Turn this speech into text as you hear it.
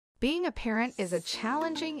Being a parent is a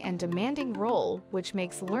challenging and demanding role, which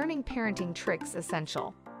makes learning parenting tricks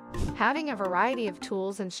essential. Having a variety of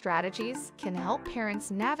tools and strategies can help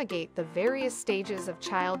parents navigate the various stages of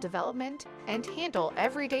child development and handle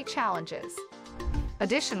everyday challenges.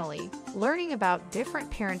 Additionally, learning about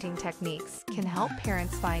different parenting techniques can help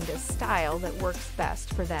parents find a style that works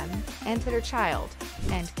best for them and their child,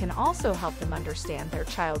 and can also help them understand their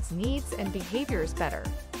child's needs and behaviors better.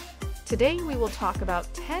 Today we will talk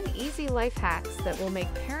about 10 easy life hacks that will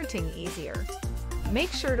make parenting easier.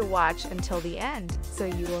 Make sure to watch until the end so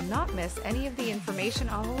you will not miss any of the information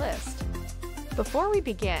on the list. Before we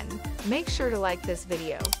begin, make sure to like this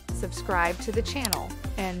video, subscribe to the channel,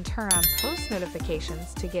 and turn on post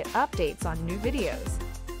notifications to get updates on new videos.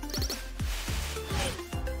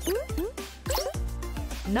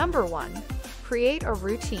 Number 1. Create a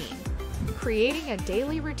routine. Creating a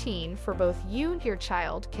daily routine for both you and your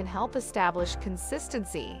child can help establish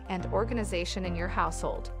consistency and organization in your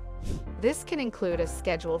household. This can include a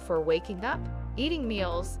schedule for waking up, eating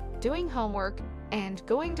meals, doing homework, and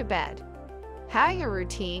going to bed. Having a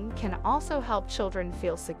routine can also help children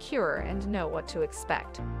feel secure and know what to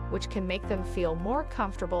expect, which can make them feel more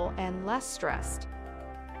comfortable and less stressed.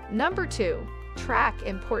 Number 2. Track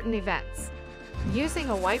important events. Using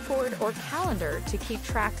a whiteboard or calendar to keep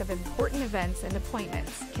track of important events and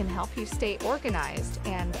appointments can help you stay organized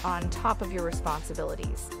and on top of your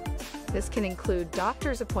responsibilities. This can include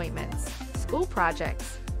doctor's appointments, school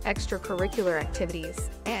projects, extracurricular activities,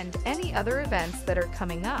 and any other events that are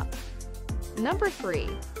coming up. Number 3.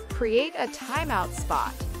 Create a timeout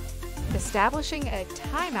spot. Establishing a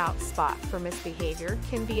timeout spot for misbehavior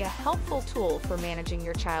can be a helpful tool for managing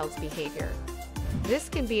your child's behavior. This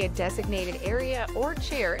can be a designated area or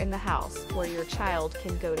chair in the house where your child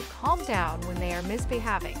can go to calm down when they are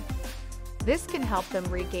misbehaving. This can help them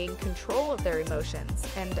regain control of their emotions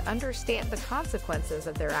and understand the consequences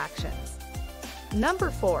of their actions.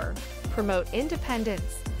 Number 4. Promote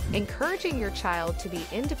independence. Encouraging your child to be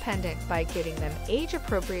independent by giving them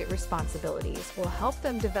age-appropriate responsibilities will help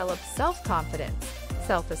them develop self-confidence,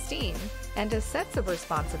 self-esteem, and a sense of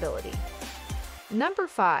responsibility. Number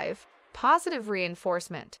 5. Positive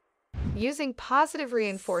reinforcement. Using positive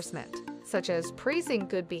reinforcement, such as praising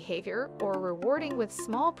good behavior or rewarding with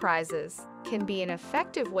small prizes, can be an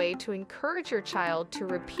effective way to encourage your child to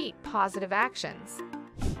repeat positive actions.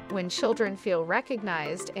 When children feel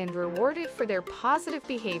recognized and rewarded for their positive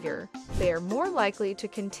behavior, they are more likely to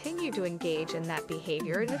continue to engage in that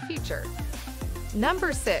behavior in the future.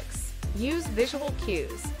 Number 6. Use visual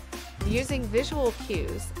cues. Using visual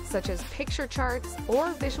cues, such as picture charts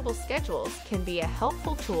or visual schedules, can be a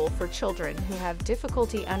helpful tool for children who have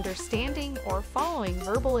difficulty understanding or following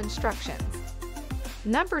verbal instructions.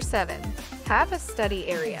 Number 7. Have a study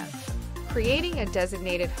area. Creating a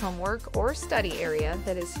designated homework or study area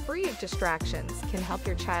that is free of distractions can help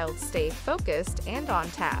your child stay focused and on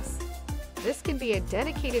task. This can be a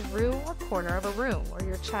dedicated room or corner of a room where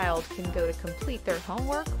your child can go to complete their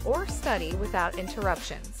homework or study without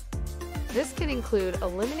interruptions. This can include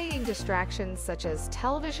eliminating distractions such as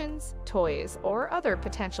televisions, toys, or other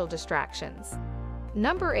potential distractions.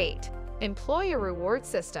 Number 8. Employ a reward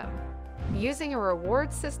system. Using a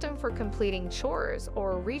reward system for completing chores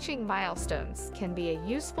or reaching milestones can be a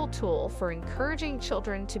useful tool for encouraging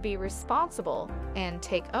children to be responsible and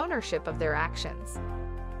take ownership of their actions.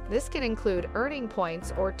 This can include earning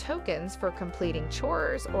points or tokens for completing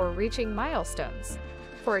chores or reaching milestones.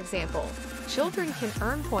 For example, children can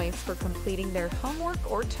earn points for completing their homework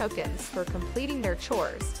or tokens for completing their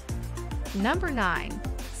chores. Number 9.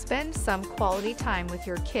 Spend some quality time with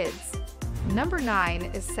your kids. Number 9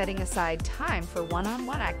 is setting aside time for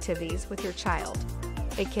one-on-one activities with your child.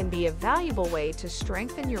 It can be a valuable way to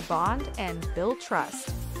strengthen your bond and build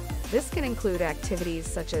trust. This can include activities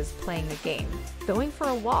such as playing a game, going for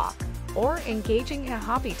a walk, or engaging in a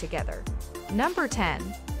hobby together. Number 10.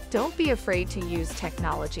 Don't be afraid to use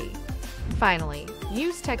technology. Finally,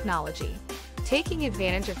 use technology. Taking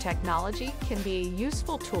advantage of technology can be a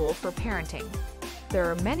useful tool for parenting.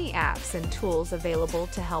 There are many apps and tools available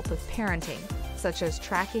to help with parenting, such as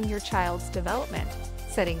tracking your child's development,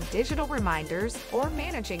 setting digital reminders, or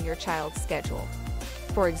managing your child's schedule.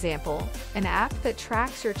 For example, an app that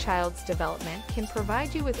tracks your child's development can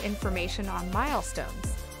provide you with information on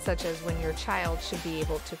milestones, such as when your child should be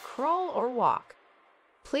able to crawl or walk.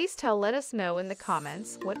 Please let us know in the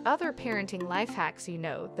comments what other parenting life hacks you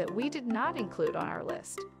know that we did not include on our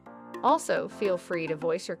list. Also, feel free to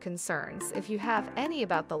voice your concerns if you have any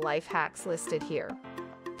about the life hacks listed here.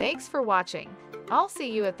 Thanks for watching. I'll see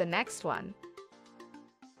you at the next one.